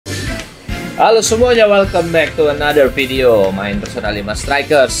Halo semuanya, welcome back to another video main Persona 5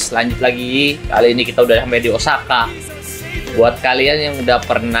 Strikers. Lanjut lagi, kali ini kita udah sampai di Osaka. Buat kalian yang udah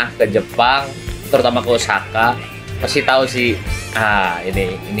pernah ke Jepang, terutama ke Osaka, pasti tahu sih.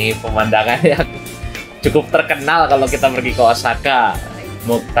 Ini pemandangan yang cukup terkenal kalau kita pergi ke Osaka.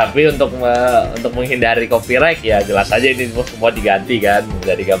 Tapi untuk menghindari copyright ya jelas aja ini semua diganti kan.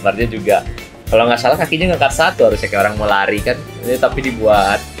 Dari gambarnya juga, kalau nggak salah kakinya ngangkat satu, harusnya kayak orang mau lari kan. Ini tapi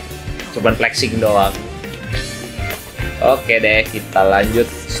dibuat cuman flexing doang. Oke deh, kita lanjut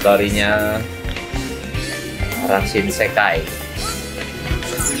story-nya Arasin Sekai.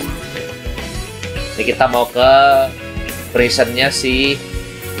 Ini kita mau ke prisonnya si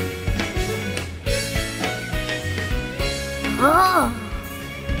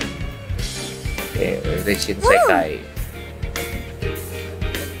Arasin Sekai.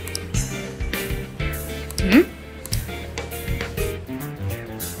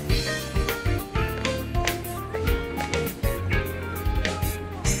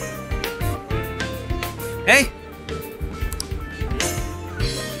 Hey!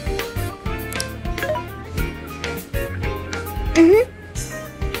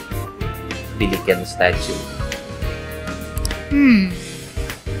 Pelican statue.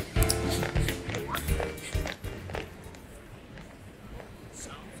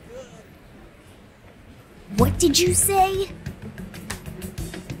 What did you say?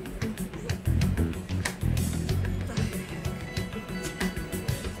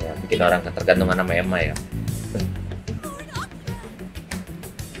 Ya, bikin orang ketergantungan sama Emma ya.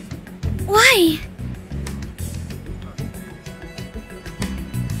 Why?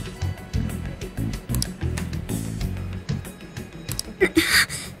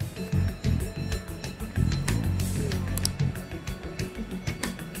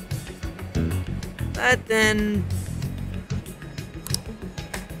 But then...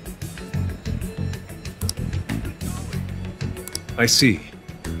 I see.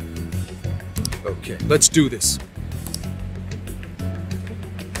 Okay, let's do this.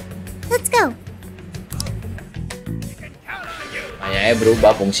 Let's go. Kayaknya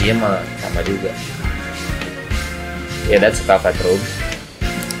berubah fungsinya mah sama juga. Ya, that's a private room.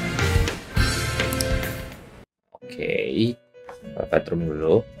 Oke, private room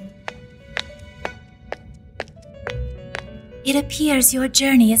dulu. It appears your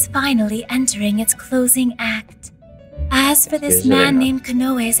journey is finally entering its closing act. As for this man named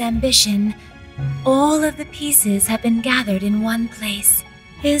Konoe's ambition, all of the pieces have been gathered in one place.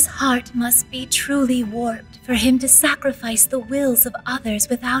 His heart must be truly warped for him to sacrifice the wills of others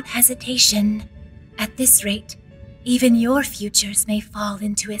without hesitation. At this rate, even your futures may fall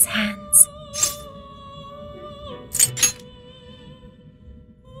into his hands.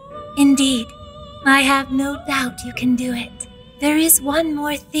 Indeed, I have no doubt you can do it. There is one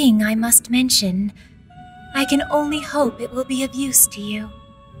more thing I must mention. I can only hope it will be of use to you.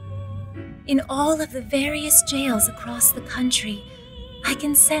 In all of the various jails across the country, I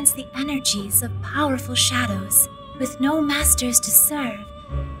can sense the energies of powerful shadows. With no masters to serve,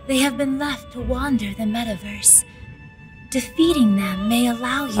 they have been left to wander the metaverse. Defeating them may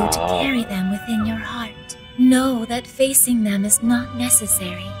allow you to carry them within your heart. Know that facing them is not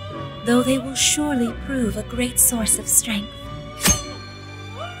necessary, though they will surely prove a great source of strength.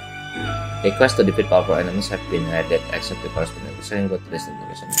 Request to defeat powerful enemies have been added. Accept the corresponding reason. Go to this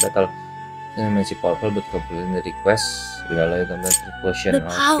information battle. Enemy powerful but completing the request will allow you to make the potion. The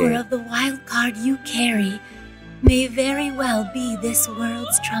power of the wild card you carry may very well be this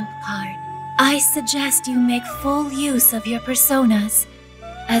world's trump card. I suggest you make full use of your personas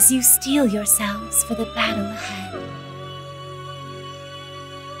as you steel yourselves for the battle ahead.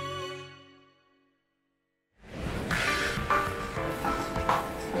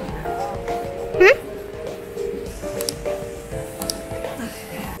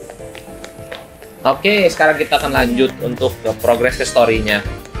 Oke, sekarang kita akan lanjut untuk ke progress ke story-nya.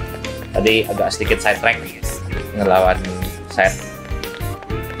 Tadi agak sedikit sidetrack ngelawan set.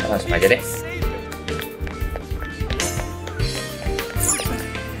 Langsung aja deh.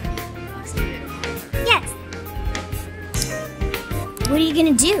 Yes. What are you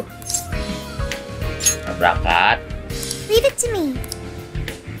gonna do? Berangkat. Leave it to me.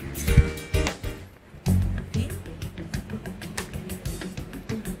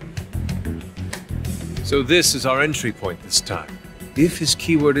 So this is our entry point this time. If his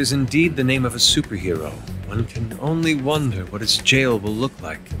keyword is indeed the name of a superhero, one can only wonder what his jail will look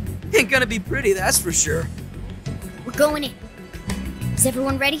like. Ain't gonna be pretty, that's for sure. We're going in. Is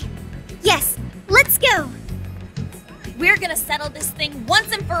everyone ready? Yes, let's go! We're gonna settle this thing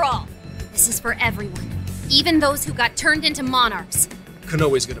once and for all. This is for everyone, even those who got turned into monarchs.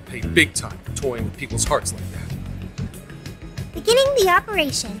 Konoe's gonna pay big time for toying with people's hearts like that. Beginning the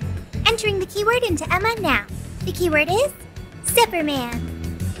operation. Entering the keyword into Emma now. The keyword is Superman.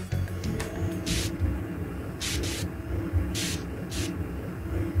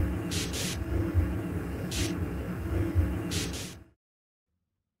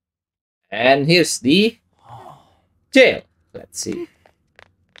 And here's the jail. Let's see.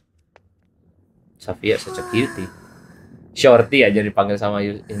 Safia such a cutie. Shorty aja dipanggil sama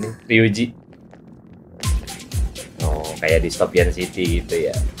ini Ryuji. Oh, kayak di Stopian City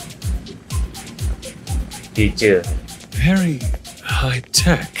gitu ya. Teacher. Very high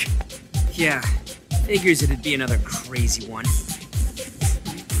tech. Yeah, figures it'd be another crazy one.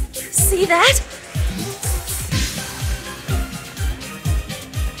 See that?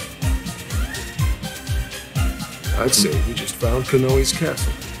 I'd say we just found Konoe's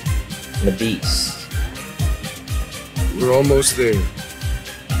castle. Maddice. We're almost there.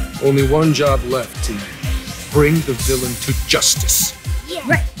 Only one job left to bring the villain to justice. Yeah.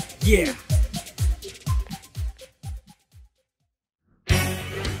 Right. Yeah.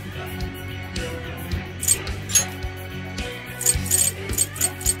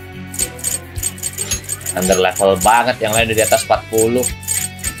 Under level banget, yang lain di atas 40.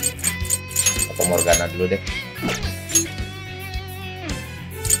 Atau Morgana dulu deh.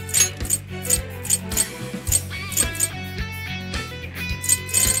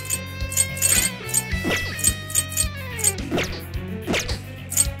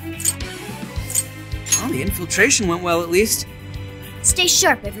 Well, the infiltration went well, at least. Stay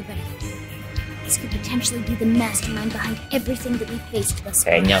sharp, everybody. This could potentially be the mastermind behind everything that we faced thus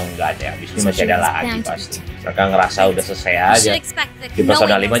far. Kayaknya enggak deh, abis ini masih ada lagi pasti. Mereka ngerasa udah selesai You aja. should expect that Di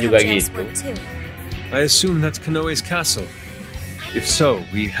Persona 5 Konoe juga knows how gitu. jails work, too. I assume that's Konoe's castle. If so,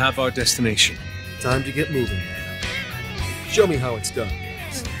 we have our destination. Time to get moving. Show me how it's done.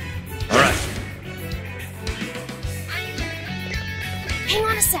 All right. Hang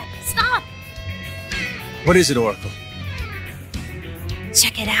on a sec. Stop! What is it, Oracle?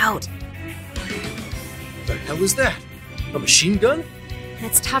 Check it out. The hell is that? A machine gun? And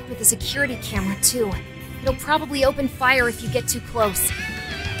it's topped with a security camera, too. It'll probably open fire if you get too close.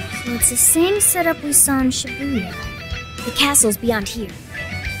 So it's the same setup we saw in Shibuya. The castle's beyond here.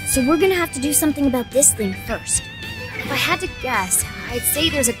 So we're gonna have to do something about this thing first. If I had to guess, I'd say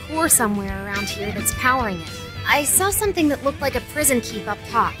there's a core somewhere around here that's powering it. I saw something that looked like a prison keep up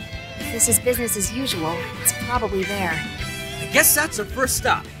top. If this is business as usual, it's probably there. I guess that's our first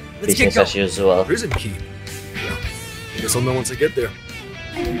stop. Let's get Business as going. usual. Prison key. Well, guess I'll know once I get there.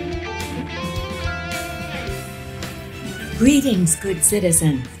 Greetings, good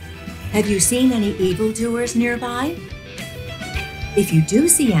citizens. Have you seen any evildoers nearby? If you do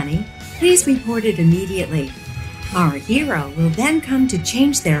see any, please report it immediately. Our hero will then come to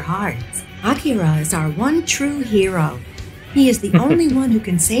change their hearts. Akira is our one true hero. He is the only one who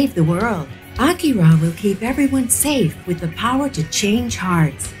can save the world. Akira will keep everyone safe with the power to change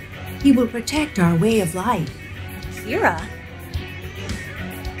hearts. He will protect our way of life. Akira?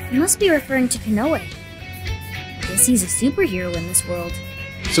 You must be referring to Konoe. Guess he's a superhero in this world.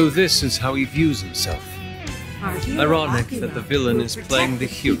 So this is how he views himself. Our hero, Ironic Akira, that the villain will is protect playing the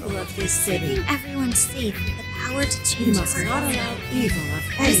people hero. of this city. Keeping everyone safe with the power to He change must hearts. not allow evil of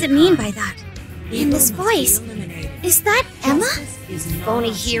What does any it mean kind. by that? Evil And this must be voice, eliminated. is that Emma? Justice is not Phony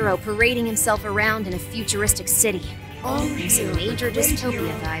optional. hero parading himself around in a futuristic city. Always Some major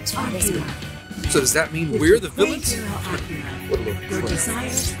dystopia vibes from this guy. So does that mean With we're the great villains? hero Akira, What a load of your crap.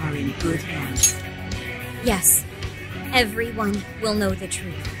 desires are in good hands. Yes. Everyone will know the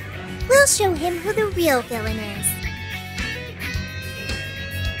truth. We'll show him who the real villain is.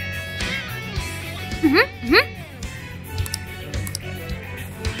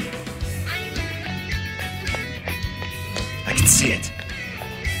 I can see it.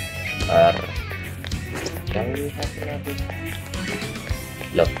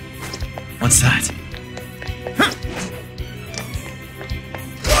 Loh, What's that?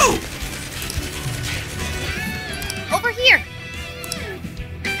 Over here!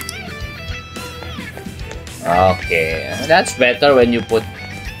 okay. That's better when you put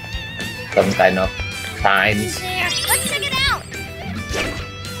some kind of signs. There! Let's check it out!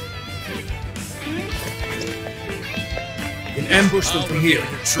 You can ambush them from here.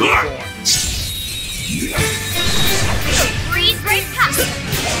 Freeze right past!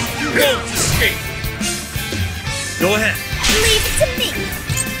 Go ahead. Leave it to me.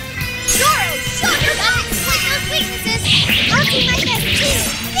 Zoro, shut your mouth! With those weaknesses, I'll do my best too.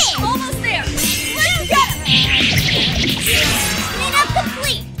 There. Almost there! Let's get him! Clean up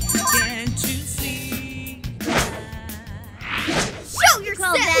complete. Can't you see? Show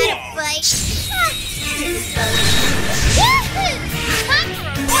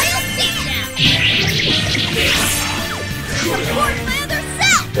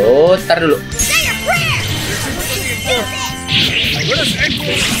Ntar dulu. Say your prayer!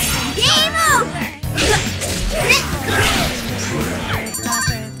 Game over!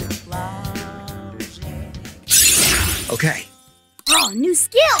 Okay. Oh, new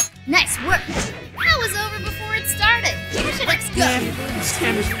skill! Nice work! That was over before it started. Let's go! This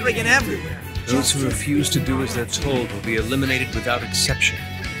camera's friggin' everywhere. Those who refuse to do as they're told will be eliminated without exception.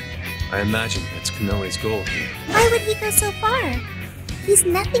 I imagine that's Konoe's goal here. Why would he go so far? He's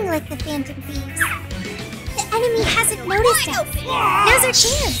nothing like the Phantom Thieves. The enemy hasn't noticed us. Now's our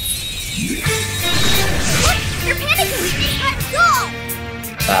chance. Look! They're panicking! Let's go!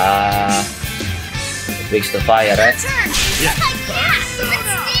 Fix the fire, eh? Turn! Yeah! Let's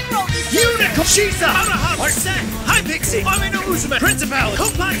steamroll these Unicorn! Shisa! Arsene! Hi, Pixie! Amino Uzuma! Principal!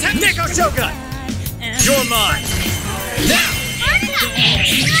 Kopan Tech! Neko Shogun! You're mine! Now!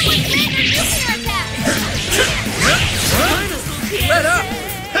 Let up!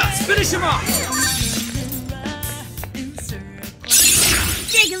 Let's finish him off!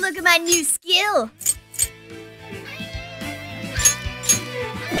 Take a look at my new skill!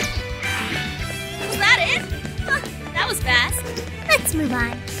 Was that it? Huh, that was fast. Let's move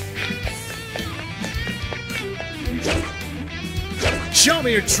on. Show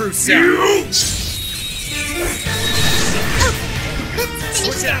me your true self!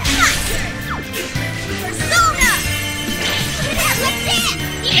 Switch it out! Persona! Let's dance!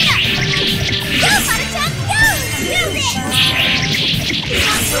 Yeah! Go, Maddice! Go! Do this!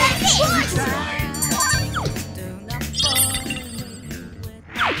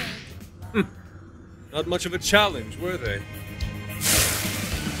 Not much of a challenge, were they?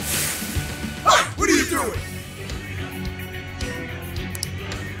 What are you doing?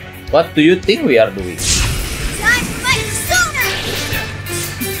 What do you think we are doing? Time for my persona!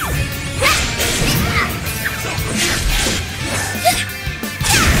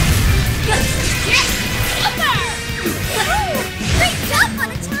 Great job,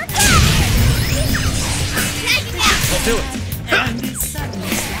 Maddice! I'll do it!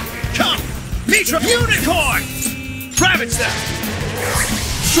 Come! Mitra Unicorn! Ravage them!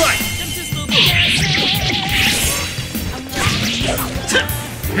 Strike!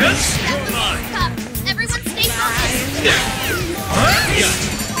 Yes! You're mine! Everyone stay focused!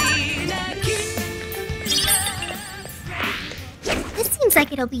 This seems like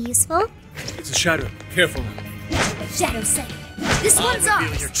it'll be useful. It's a shadow. Careful now. Shadow Say. This one's Reveal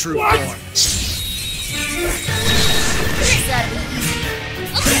ours! your true form. This ought to be easy.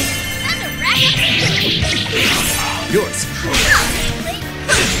 Okay, time to rack up Yours.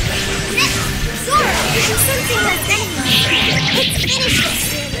 Zora, you're sensing those enemies. Let's finish this.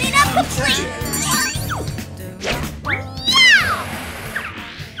 Clean up complete.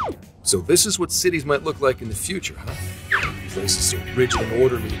 So this is what cities might look like in the future, huh? Places so rigid and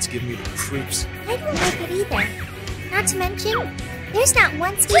orderly, it's giving me the creeps. I don't like it either. Not to mention, there's not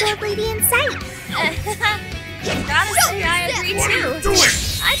one sweet old lady in sight. Honestly, I agree too.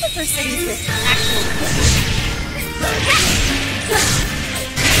 I prefer cities with actual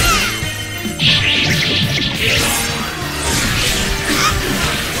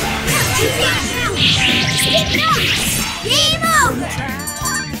Game over!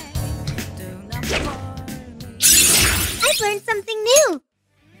 I've learned something new.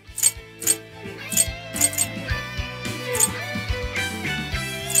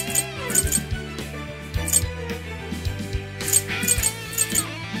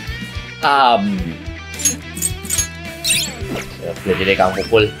 Jadi kang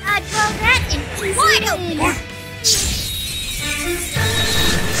pukul. I'd throw that in wide open! You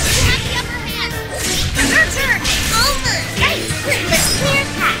have the upper hand! Your turn! Over! Right! Let's clear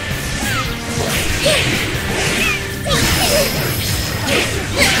path!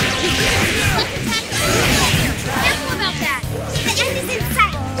 Careful about that! The end is in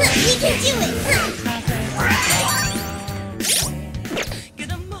sight. We can do it.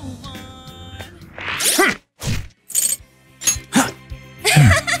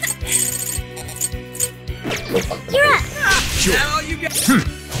 You're up! Now you get.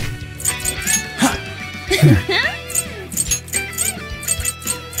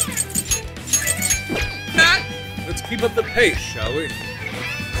 Let's keep up the pace, shall we?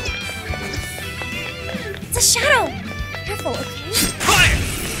 It's a shadow. Careful, okay? Fire!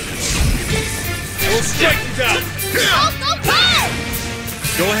 We'll strike you down! Also fire!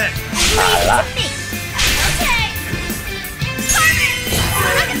 Go ahead. Salah. Okay!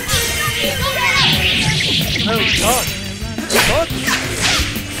 Oh, God! What?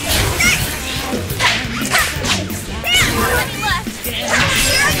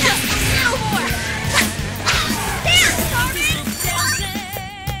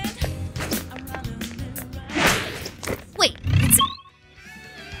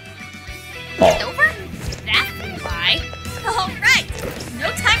 Oh. Over? That's why. All right. No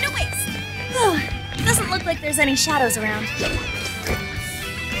time to waste. Doesn't look like there's any shadows around. I'll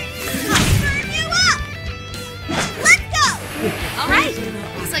burn you up! Let's go! All right.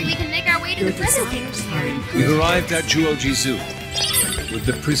 Looks like we can make our way to the prison keep. We've arrived at Juoji Zoo. Would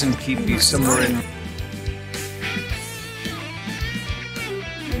the prison keep be somewhere in?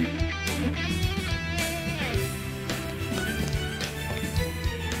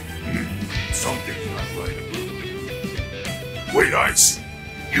 Something's not right. Wait, Ice.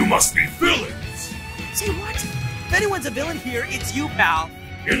 You must be villains. Say what? If anyone's a villain here, it's you, pal.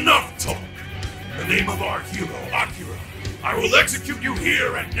 Enough talk. In the name of our hero, Akira, I will execute you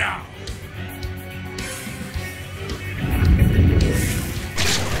here and now.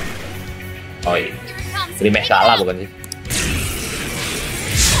 Oh iya. Remake kalah bukan sih?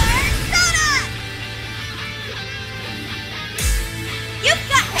 You've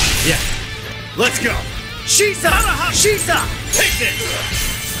got it! Yeah. Let's go. Shisa! Shisa! Take this!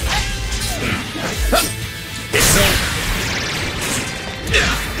 It's over.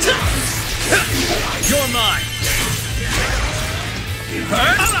 You're mine.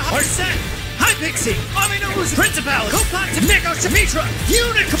 Arsen! Hi, Pixie! Amino Uzu! Principality! Kopat! Neko Shamitra!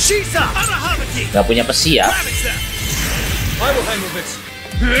 Unicorn! Shisa! Arahabaki! Gak punya pesi ya? Ravage them! I will handle this.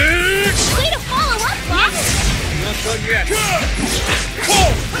 Way to follow up, boss! Not done yet.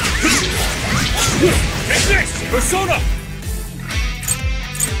 Take this! Persona!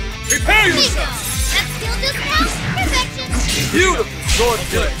 Prepare Bingo! yourself! That's still just past perfection! Beautiful sword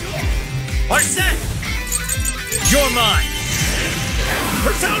play. Arsen! You're mine!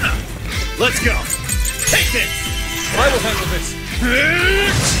 Persona! Let's go! Take this! I will handle this.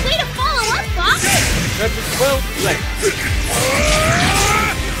 Way to follow up, boss! That was well played.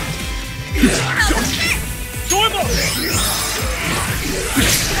 Stormo!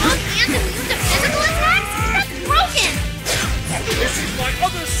 Strong hands immune to physical attacks? That's broken! This is my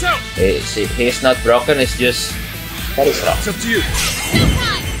other self. He's not broken, it's just very strong. It's up to you. No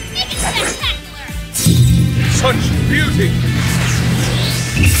time! Make it spectacular! Such beauty.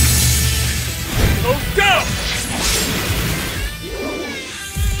 Oh, go!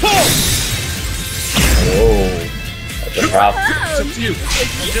 Pull! Oh, that's rough. It's up to you.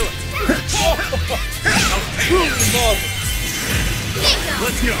 I'll do it. Bingo!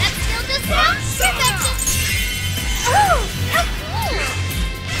 Let's go. That's still just past perfection! Oh, how cool!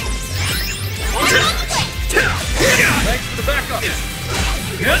 I'm on the way! Thanks for the backup.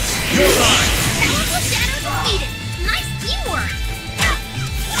 Yes, you're mine. Powerful shadow defeated! Nice teamwork!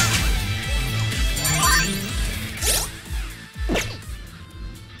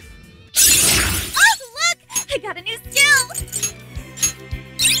 Oh, look! I got a new skill!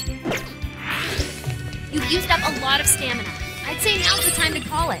 You've used up a lot of stamina. I'd say now's the time to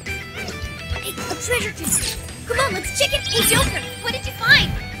call it. Hey, a treasure chest! Come on, let's check it! Hey, Joker, what did you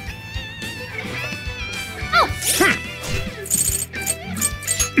find? Oh!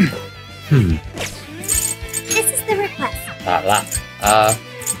 This is the request. Salah.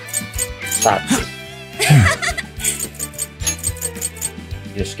 Satu.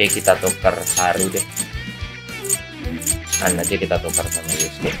 Yusuke kita tukar Haru deh. Kan aja kita tukar sama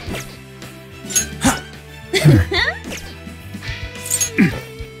Yusuke.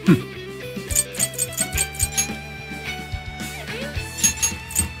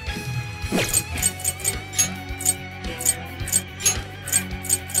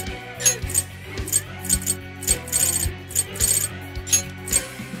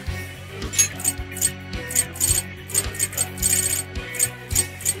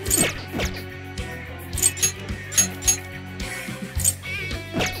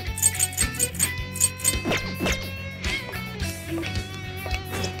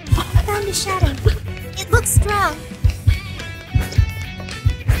 Found a shadow. It looks strong.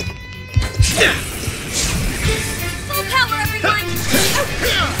 Full power, everyone!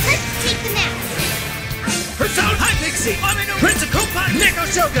 Let's take the map. Persona! Hi, Pixie! Amino Prince of Kopat! Neko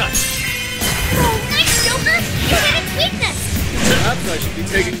Shogun! Oh, nice, Joker! You hit its weakness! Perhaps I should be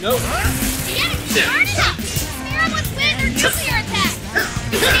taking note. The enemy's guarded up! Spare him with wind or nuclear attack!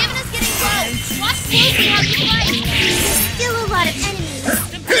 The stamina's getting low! Watch closely how you fight! There's still a lot of enemies!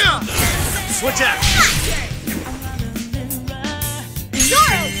 Switch out!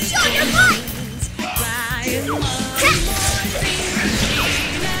 Zoro, show your might! Go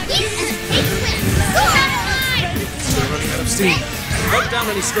out of line! We're running out of steam. Cut down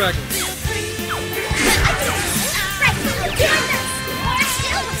any stragglers. Right, you're doing this! Our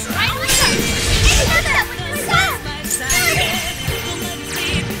shield was right on top! Together with your sword!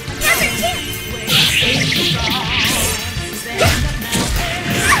 Another chance!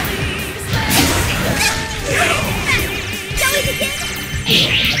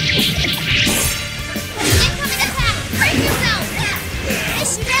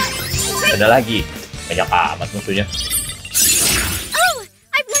 ada lagi. Banyak amat musuhnya. Oh,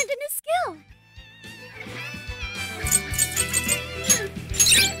 I've learned a new skill.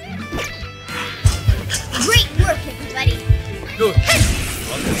 Great work, everybody. Good.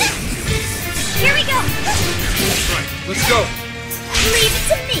 Here we go. Right, let's go. Leave it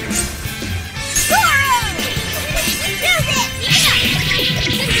to me. Goro! Do this!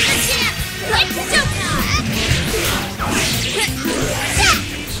 This is the champ! Let's go! Do this!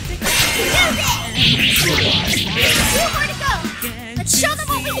 Two more to go! Let's show them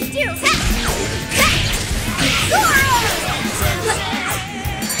what we can do! Goro!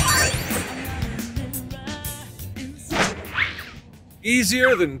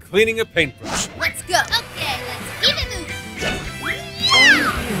 Easier than cleaning a paintbrush. Let's go! Okay, let's keep it moving!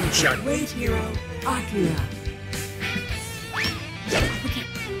 Great hero, Akira.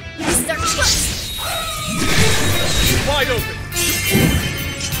 This is our chance! Wide open.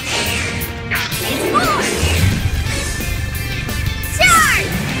 More! Charge!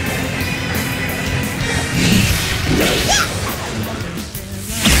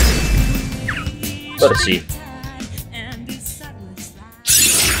 Bersih.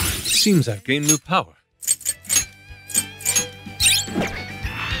 Seems I've gained new power.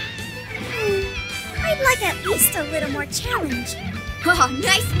 I'd like at least a little more challenge. Oh,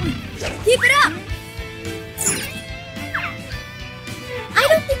 nice one! Keep it up! I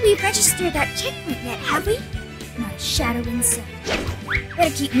don't think we've registered that checkpoint yet, have we? Not a shadow in sight.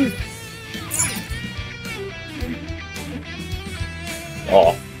 Better keep moving.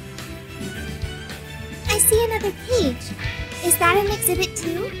 Oh, I see another page. Is that an exhibit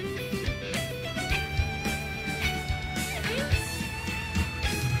too?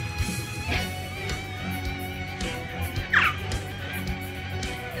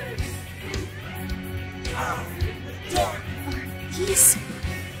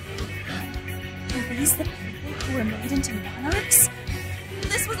 Are these the people who were made into monarchs?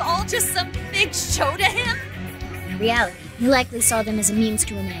 This was all just some big show to him? In reality, he likely saw them as a means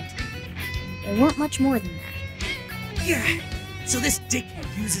to an end. They weren't much more than that. Yeah. So this dickhead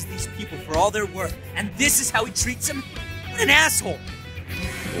uses these people for all they're worth, and this is how he treats them? What an asshole!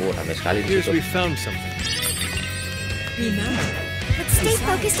 ramai sekali di Here's situ. we found something. Remember, Let's stay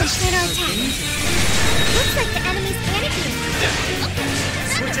focused and plan our attack. Looks like the enemy's panicking.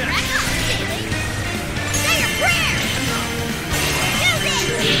 Switch out. Say your prayer! Do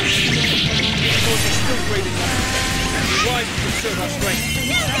this! Those are still great enough. Why do you serve our strength? Do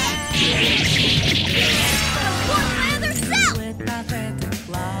this! Support my other self!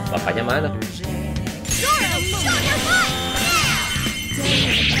 Bapaknya mana? Zoro, show your might! Yeah!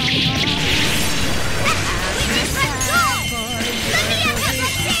 We just let go! Let me have that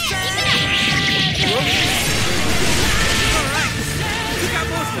like that! Keep it up! Alright! We got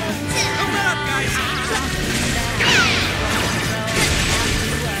most of them! Open up, guys!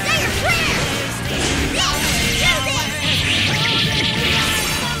 Say your prayer! Yes! Do this!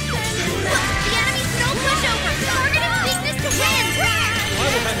 Look, the enemy's no pushover! Target its weakness to win! I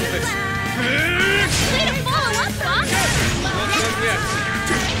will handle this. Way to follow up, Bob! Not done yet.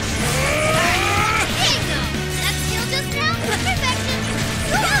 Bingo! That skill just now? Perfection!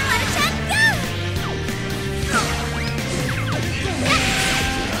 Don't let a chance go!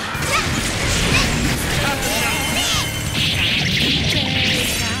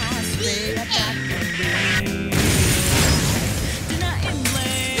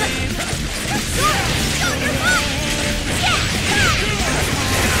 Show your might!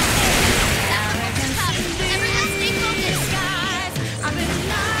 Everyone stay focused!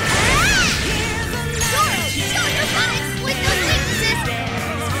 Show your might! With those weaknesses!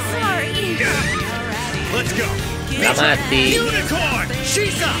 Sorry! Let's go. Nggak mati. Unicorn!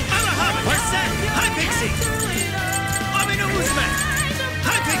 Shisa! Amaha! Marset! Hi, Pixie! Amino Uzman!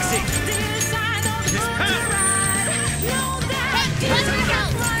 Hi, Pixie! His power! Hey, let's go!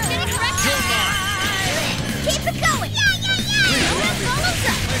 Getting correct! Your mind! Keep it going! No one follows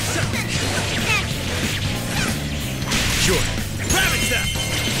up! Sure. Ravage them!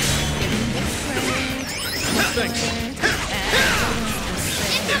 Thanks.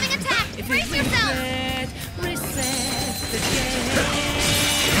 Incoming attack! Brace yourself!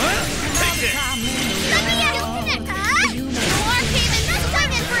 Take this! Let me out! Connect! More came in this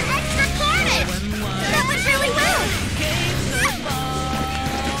time in for extra carnage! That went really well!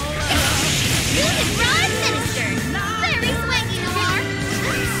 You can run, Minister! Very swanky, Noir!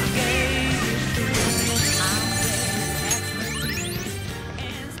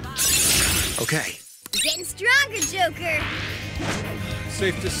 Okay. Getting stronger, Joker!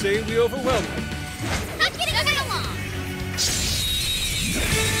 Safe to say we overwhelmed them. Not getting right along!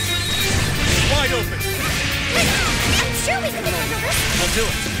 wide open. I'm sure we can handle this. I'll do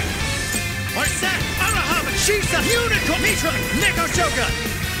it. Arset, Arahama, Shisa, Unicorn, Mitra, Neko Shogun.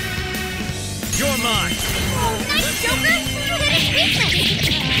 You're mine. Oh, nice, Joker. You hit his weakness.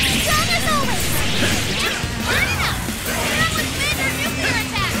 Strong as always. Not enough. That was major nuclear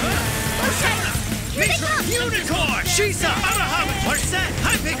attack. Oh, Shadows. Here they Mitra, come. Unicorn, Shisa, Arahama, Arset,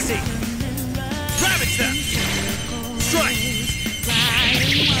 High Pixie. Ravage them. Strike.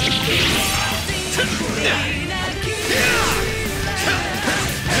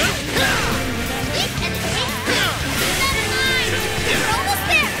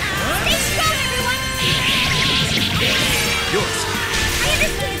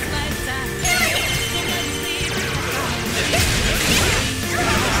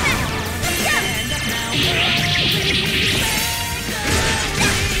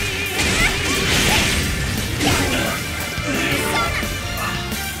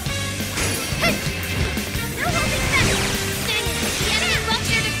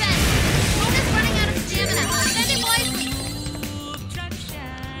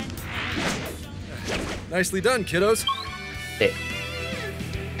 Nicely done, kiddos.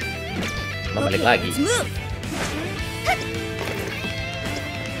 Balik lagi.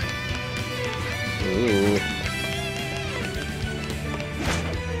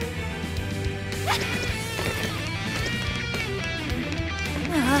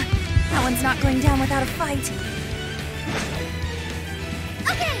 That one's not going down without a fight.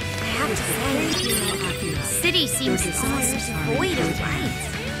 Okay. I have to say, City seems almost void of life.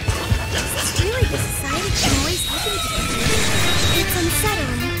 It's really the society Konoe's hoping to do. It's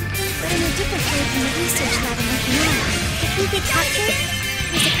unsettling, but in a different way from the research lab in Okinawa. If we get captured,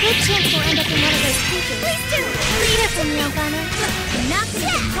 there's a good chance we'll end up in one of those cages. Please do! Be careful, Nirvana. I'm not gonna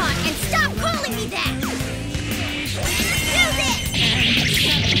get caught, and stop calling me that! Do this!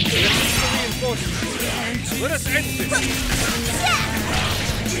 Let us end this.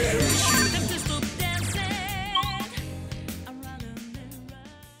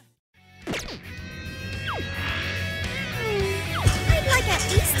 I'd like at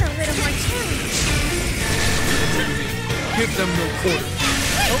least a little more challenge. Give them no quarter.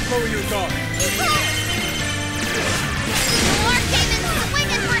 Don't lower your guard. More came in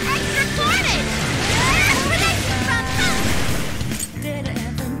swinging for extra cordage! That's right,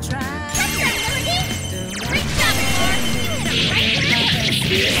 Melody! Great job, Thor! You hit him right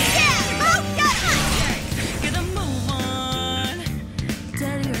there! Yeah! Oh, got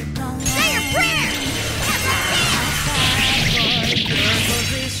Say your prayer!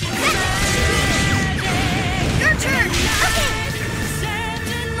 Your turn! Okay!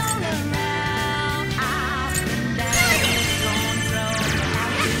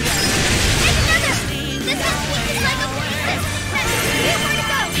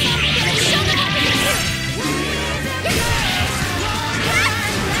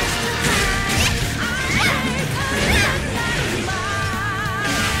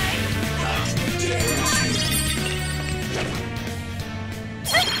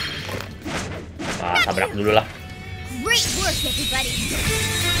 Tabrak dulu lah. Great work, everybody! You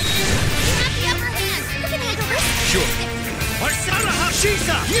have the upper hand! You can handle this! Sure. Arasaka,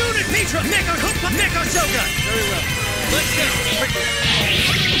 Shisa, Unit, Mitra, Neko, Hoopa, Neko Shogun. Very well. Let's go. Quickly.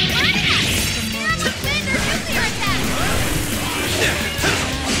 Nuclear attack!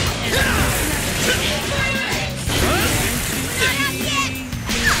 Not out yet!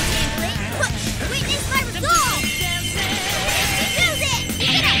 I'll handle it! Witness my resolve! Use it!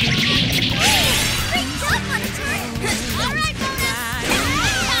 Get up! Great job, Monitor! All right, Mona!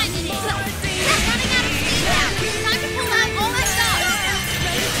 Time it is! We're running out of steam now! Time to pull out all my stars!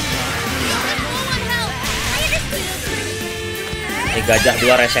 You'll have low on health! I understand! Ini gajah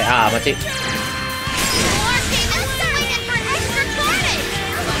dua rese amat sih. More came in swinging for extra cordage!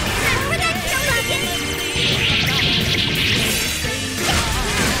 For that Shogun!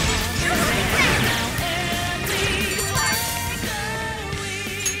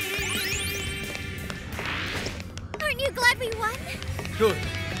 Aren't you glad we won? Good.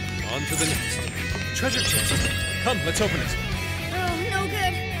 On to the next. Treasure chest. Come, let's open it. Oh, no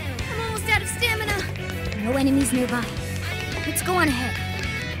good. I'm almost out of stamina. No enemies nearby. Let's go on ahead.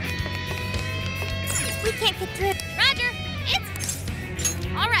 We can't get through. Roger. It's...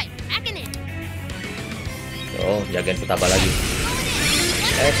 All right, backing in. Oh, jagain Futaba lagi.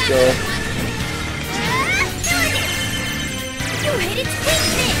 Let's go. You hit its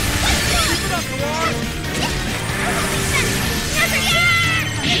weakness. Let's go. Keep it up, Noir.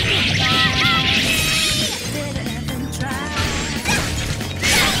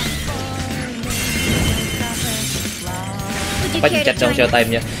 Apa di chat dong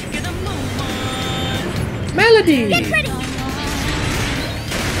showtime-nya? Melody. Get ready!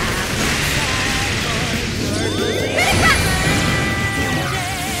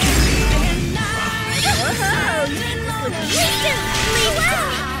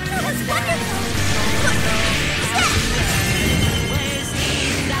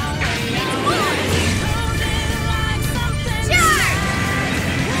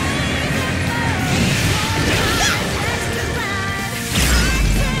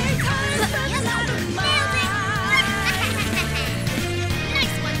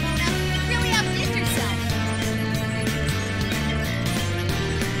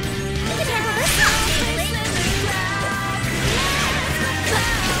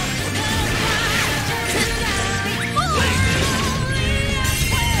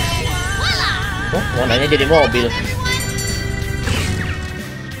 Oh, warnanya jadi mobil.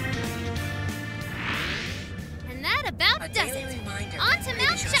 And that about does it. On to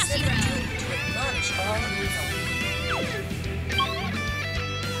Mount Shashiro.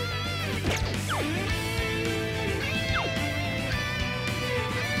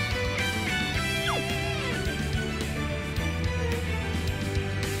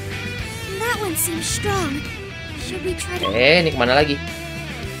 That one seems strong. Should we try to Ini kemana lagi?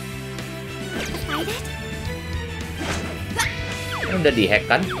 fight it? Ini udah dihack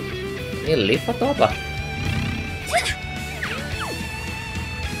kan? Ini lift atau apa?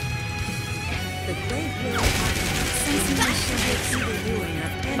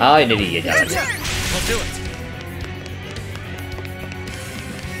 Oh, ini dia jalannya. We'll do it.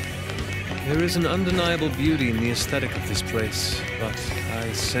 There is an undeniable beauty in the aesthetic of this place, but I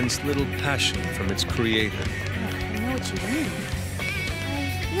sense little passion from its creator. I know what you mean. I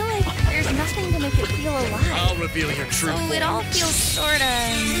feel like there's nothing to make it feel alive. I'll reveal your true So it all feels sorta.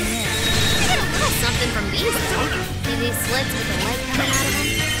 I get a little something from these though. See these slits with the light coming out of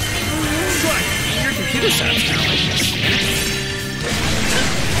them? Right. Your computer sounds kind of like this.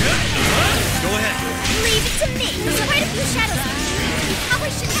 Go ahead. Leave it to me. There's quite a few shadows. You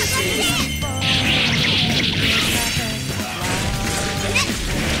probably shouldn't have done that.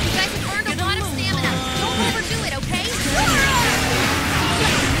 You guys have earned a lot of stamina. Don't overdo it, okay?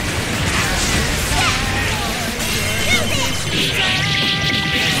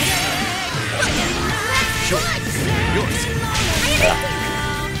 Yours.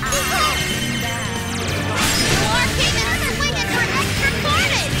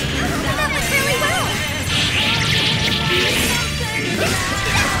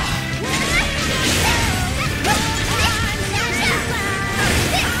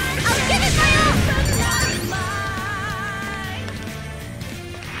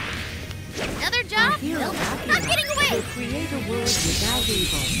 Another job? Nope. Not getting away! Create a world without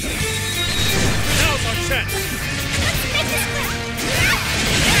evil. Now's our chance. Let's make this quick!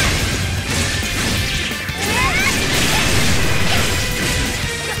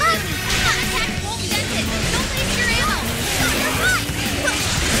 Attack won't sense it! Don't waste your ammo! You're fine!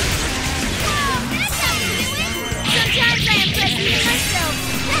 That's how you do it! Sometimes I impress even myself!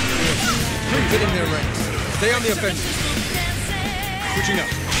 Get in there, Ren. Stay on the offensive. Switching up.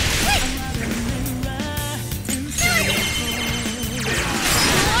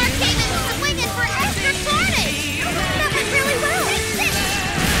 For extra carnage! That went really well!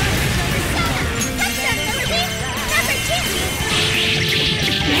 That's that, Melody! That's our chance!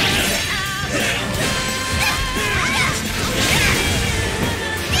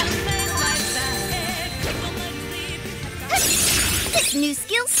 This new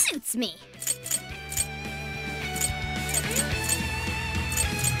skill suits me!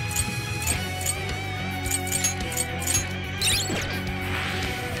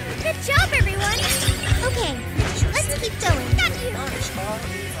 Good job, everyone! Okay, let's keep going. Got you!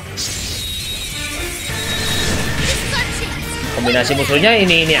 This is our chance! Kombinasi musuhnya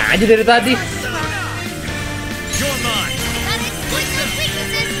ini aja dari tadi. You're mine. Gotta exploit those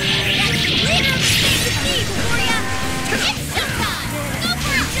weaknesses! That's later space with me, Gloria! It's showtime! Go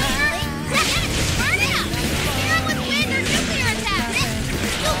for it, Joker! Burn it up! Hero with wind or nuclear attack!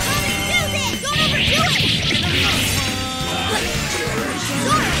 Go on and do this! Don't overdo it!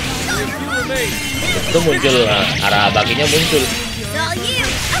 Itu muncul, arah baginya muncul. It's all you!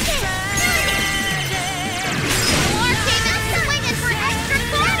 Okay! More came out swinging for extra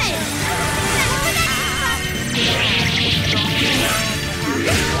carnage!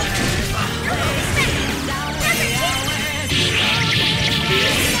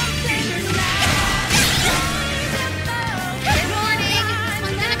 Good morning! This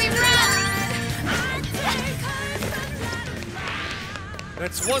one's gonna be rough!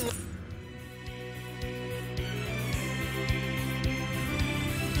 That's one.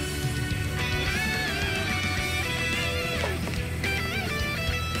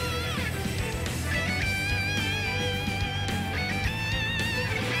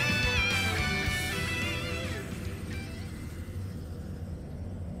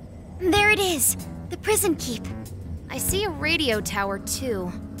 is! The prison keep. I see a radio tower,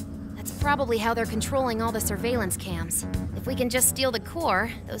 too. That's probably how they're controlling all the surveillance cams. If we can just steal the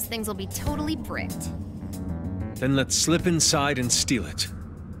core, those things will be totally bricked. Then let's slip inside and steal it.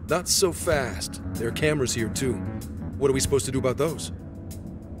 Not so fast. There are cameras here, too. What are we supposed to do about those?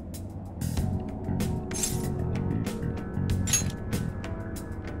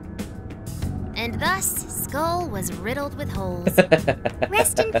 And thus, Skull was riddled with holes.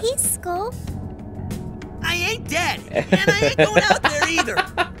 Rest in peace, Skull. I ain't dead, and I ain't going out there either.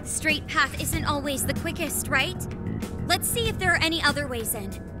 The straight path isn't always the quickest, right? Let's see if there are any other ways in.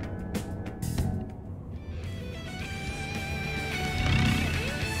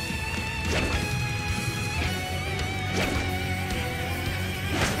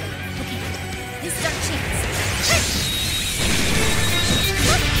 Okay, this is our chance.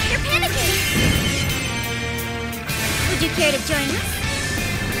 Look, they're panicking! Would you care to join us?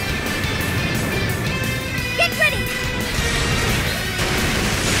 Get ready!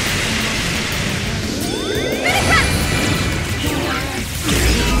 Ready, run!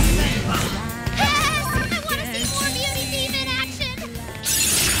 Yes! I want to see more Beauty Thief in action!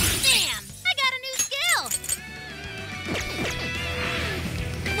 Damn! I got a new skill!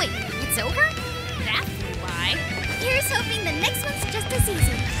 Wait, it's over? That's why. Here's hoping the next one's just as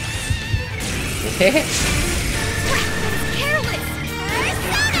easy. Wow, that was careless!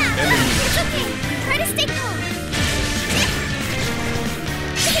 Persona! It's okay. Try to stay calm.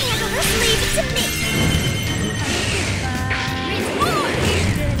 You can handle this. Leave it to me. Reach more.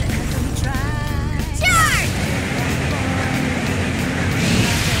 Charge!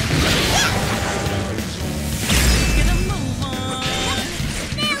 Nailed it.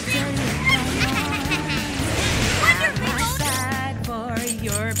 Wonderful. For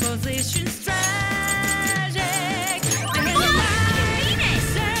your position's tragic. I'll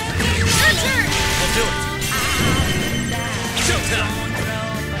do it. Showtime!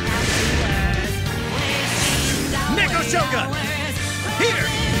 Neko Shogun! Here!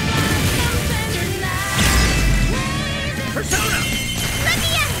 Persona! Let me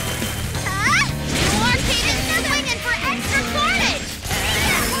in! Huh? More pages going in for extra carnage!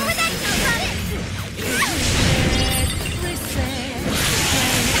 What would that do about it?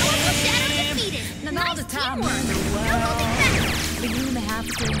 Powerful shadow defeated! Nice teamwork! No holding back! You may have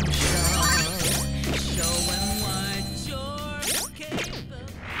to show them what you're capable.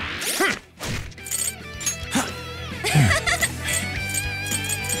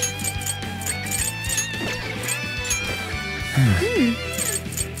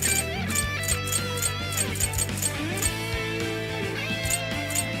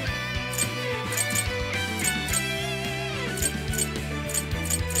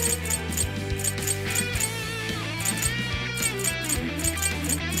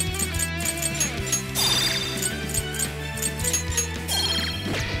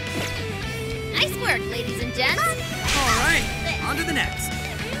 Nice work, ladies and gents! All right, on to the next.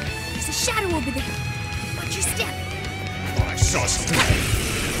 There's a shadow over there. Watch your step. Oh, I saw something.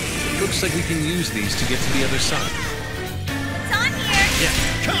 Looks like we can use these to get to the other side. It's on here! Yeah,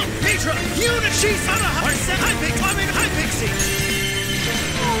 come, Mitra! Unishi Sanaha! High Pixie! High Pixie!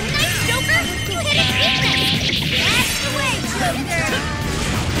 Oh, nice, Joker! You hit his weakness! That's the way, Joker!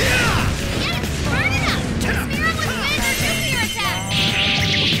 Get him! Burn it up! Spear him with wind or nuclear attack!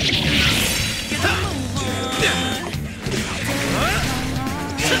 Sweet and take swing! Keep that in mind!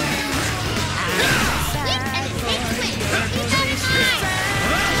 Got it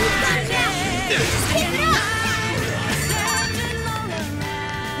now! Keep it up!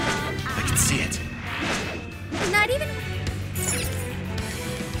 I can see it. Not even...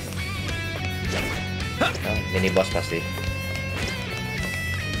 Mini boss pasti.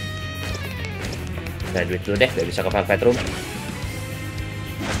 Nah, duit dulu deh, biar bisa ke Velvet Room.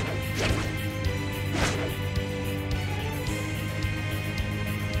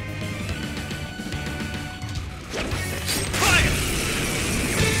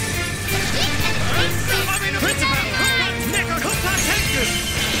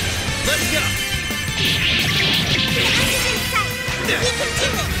 Let's go!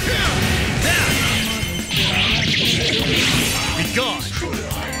 Be gone!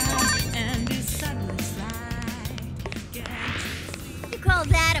 You call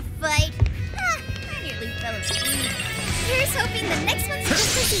that a fight? Ah, I nearly fell asleep. Here's hoping the next one's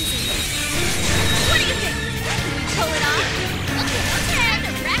just as easy. What do you think? Can we pull it off? Okay, time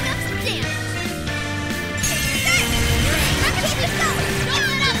to rack up some damage. There! Let's keep it going!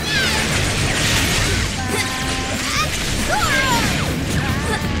 Roll it up now!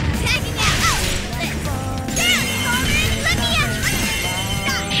 Tagging out! Down, Corbin! Let me out!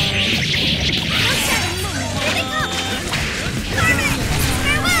 Stop!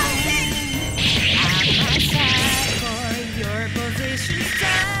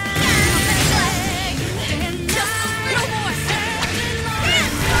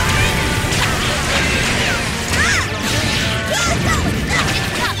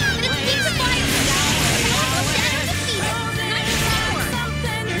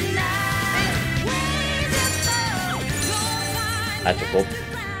 Ah, cukup.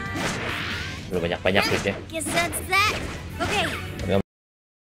 Belum banyak-banyak duitnya. Guess that's that. Okay. Nggak